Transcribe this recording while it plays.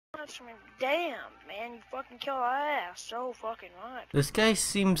I mean, damn, man, you fucking kill our ass so fucking much. This guy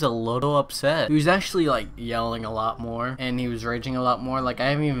seems a little upset. He was actually like yelling a lot more, and he was raging a lot more. Like,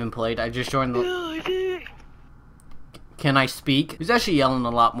 I haven't even played. I just joined the... Can I speak? He was actually yelling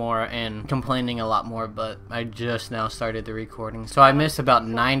a lot more and complaining a lot more, but I just now started the recording. So I missed about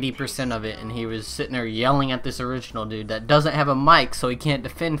 90% of it, and he was sitting there yelling at this original dude that doesn't have a mic, so he can't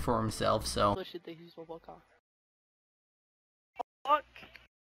defend for himself, so... Fuck.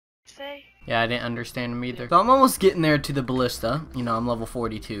 Say? Yeah, I didn't understand him either. So I'm almost getting there to the ballista. You know, I'm level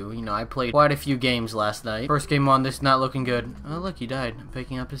 42. You know, I played quite a few games last night. First game on this, not looking good. Oh, look, he died. I'm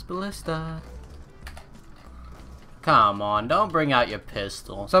picking up his ballista. Come on, don't bring out your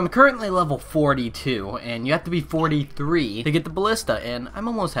pistol. So I'm currently level 42, and you have to be 43 to get the ballista, and I'm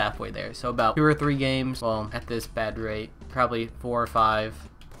almost halfway there. So about 2 or 3 games, well, at this bad rate, probably 4 or 5.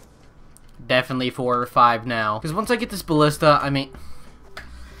 Definitely 4 or 5 now. Because once I get this ballista, I mean...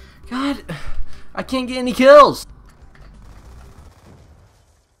 God, I can't get any kills.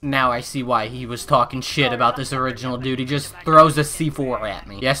 Now I see why he was talking shit about this original dude. He just throws a C4 at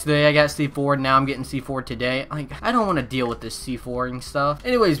me. Yesterday I got C4, now I'm getting C4 today. Like, I don't want to deal with this C4ing stuff.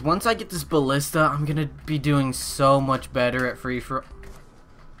 Anyways, once I get this ballista, I'm gonna be doing so much better at free for...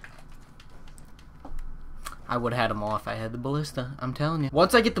 I would have had him all if I had the ballista, I'm telling you.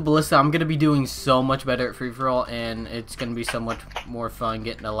 Once I get the ballista, I'm gonna be doing so much better at free-for-all, and it's gonna be so much more fun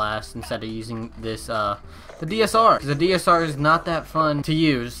getting the last instead of using this, the DSR. Because the DSR is not that fun to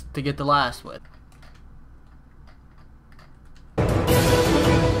use to get the last with.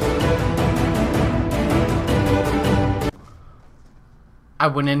 I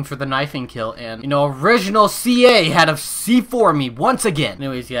went in for the knifing kill, and, you know, original CA had a C4 me once again.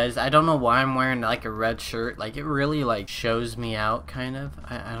 Anyways, guys, I don't know why I'm wearing, like, a red shirt. Like, it really, like, shows me out, kind of.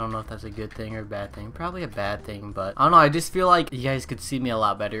 I don't know if that's a good thing or a bad thing. Probably a bad thing, but I don't know. I just feel like you guys could see me a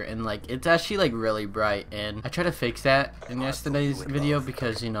lot better, and, like, it's actually, like, really bright, and I tried to fix that in yesterday's video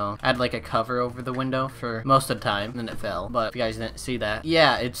because, you know, I had, like, a cover over the window for most of the time, and then it fell. But if you guys didn't see that,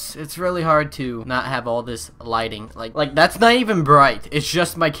 yeah, it's really hard to not have all this lighting. Like, that's not even bright. It's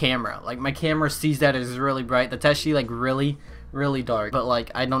just my camera. Like, my camera sees that as really bright. That's actually like really dark, but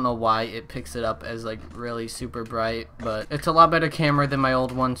like I don't know why it picks it up as like really super bright, but it's a lot better camera than my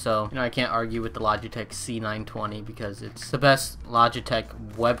old one, so you know I can't argue with the Logitech C920 because it's the best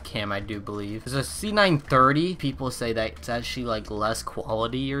Logitech webcam, I do believe. There's a C930, people say that it's actually like less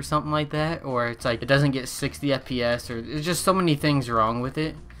quality or something like that, or it's like it doesn't get 60 FPS, or there's just so many things wrong with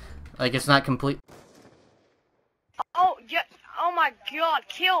it. Like, it's not complete. Oh, yeah. Oh my god,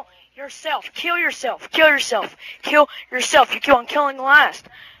 kill yourself. Kill yourself. Kill yourself. Kill yourself. You keep on killing last.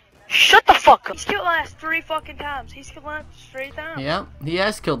 Shut the fuck up. He's killed last 3 fucking times. He's killed last 3 times. Yeah, he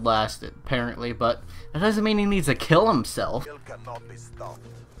has killed last, apparently, but that doesn't mean he needs to kill himself.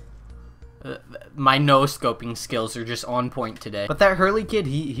 My no-scoping skills are just on point today. But that Hurley kid,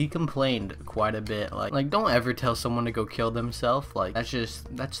 he complained quite a bit. Like, don't ever tell someone to go kill themselves. Like,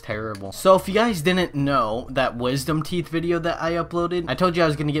 that's terrible. So if you guys didn't know that wisdom teeth video that I uploaded, I told you I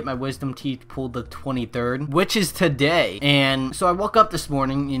was gonna get my wisdom teeth pulled the 23rd, which is today. And so I woke up this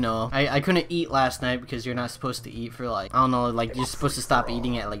morning, you know, I couldn't eat last night because you're not supposed to eat for like, I don't know, like you're supposed to stop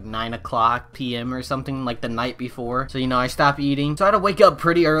eating at like 9 o'clock p.m. or something, like the night before. So, you know, I stopped eating. So I had to wake up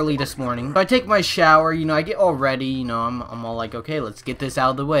pretty early this morning. So I take my shower, you know, I get all ready, you know, I'm all like, okay, let's get this out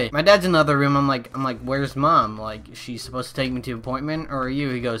of the way. My dad's in the other room. I'm like, where's mom? Like, she's supposed to take me to an appointment, or are you?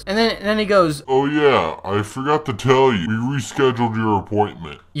 He goes, and then he goes, oh yeah, I forgot to tell you, we rescheduled your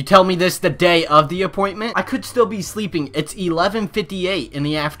appointment. You tell me this the day of the appointment? I could still be sleeping. It's 11:58 in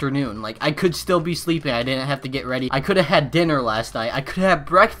the afternoon. Like, I could still be sleeping. I didn't have to get ready. I could have had dinner last night. I could have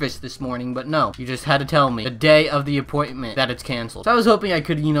breakfast this morning, but no. You just had to tell me the day of the appointment that it's canceled. So I was hoping I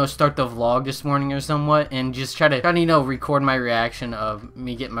could, you know, start the vlog this morning or somewhat, and just try to, you know, record my reaction of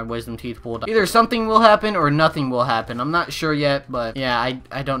me getting my wisdom teeth pulled. Either something will happen or nothing will happen. I'm not sure yet, but yeah,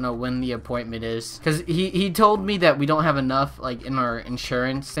 I don't know when the appointment is. Because he told me that we don't have enough, like, in our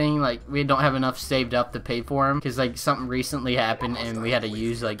insurance thing, like, we don't have enough saved up to pay for him. Because, like, something recently happened, and we had to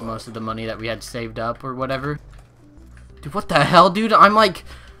use, like, most of the money that we had saved up or whatever. Dude, what the hell, dude? I'm like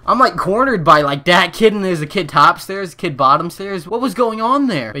cornered by like that kid, and there's a kid top stairs, kid bottom stairs. What was going on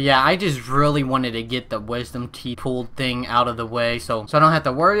there? But yeah, I just really wanted to get the wisdom teeth pulled thing out of the way so I don't have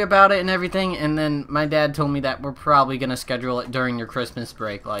to worry about it and everything. And then my dad told me that we're probably gonna schedule it during your Christmas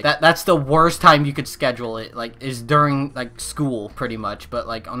break. Like that's the worst time you could schedule it, like, is during like school pretty much, but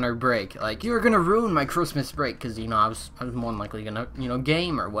like on our break. Like, you're gonna ruin my Christmas break because, you know, I was more than likely gonna, you know,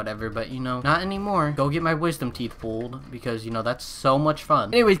 game or whatever, but, you know, not anymore. Go get my wisdom teeth pulled because, you know, that's so much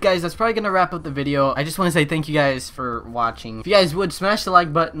fun. Anyway, anyways, guys, that's probably gonna wrap up the video. I just want to say thank you guys for watching. If you guys would smash the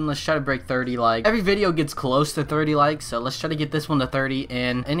like button, let's try to break 30 likes. Every video gets close to 30 likes, so let's try to get this one to 30.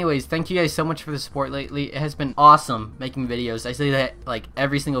 And anyways, thank you guys so much for the support lately. It has been awesome making videos. I say that like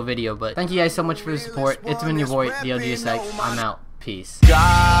every single video, but thank you guys so much for the support. It's been your boy, the OGSX. I'm out. Peace.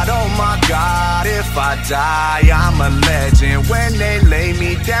 God, oh my God, if I die, I'm a legend. When they lay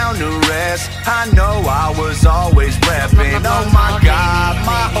me down to rest, I know I was always repping. Oh my God,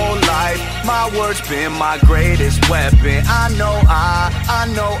 my whole life, my words been my greatest weapon. I know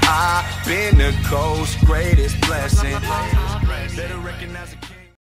I've been the coast's greatest blessing. Better recognize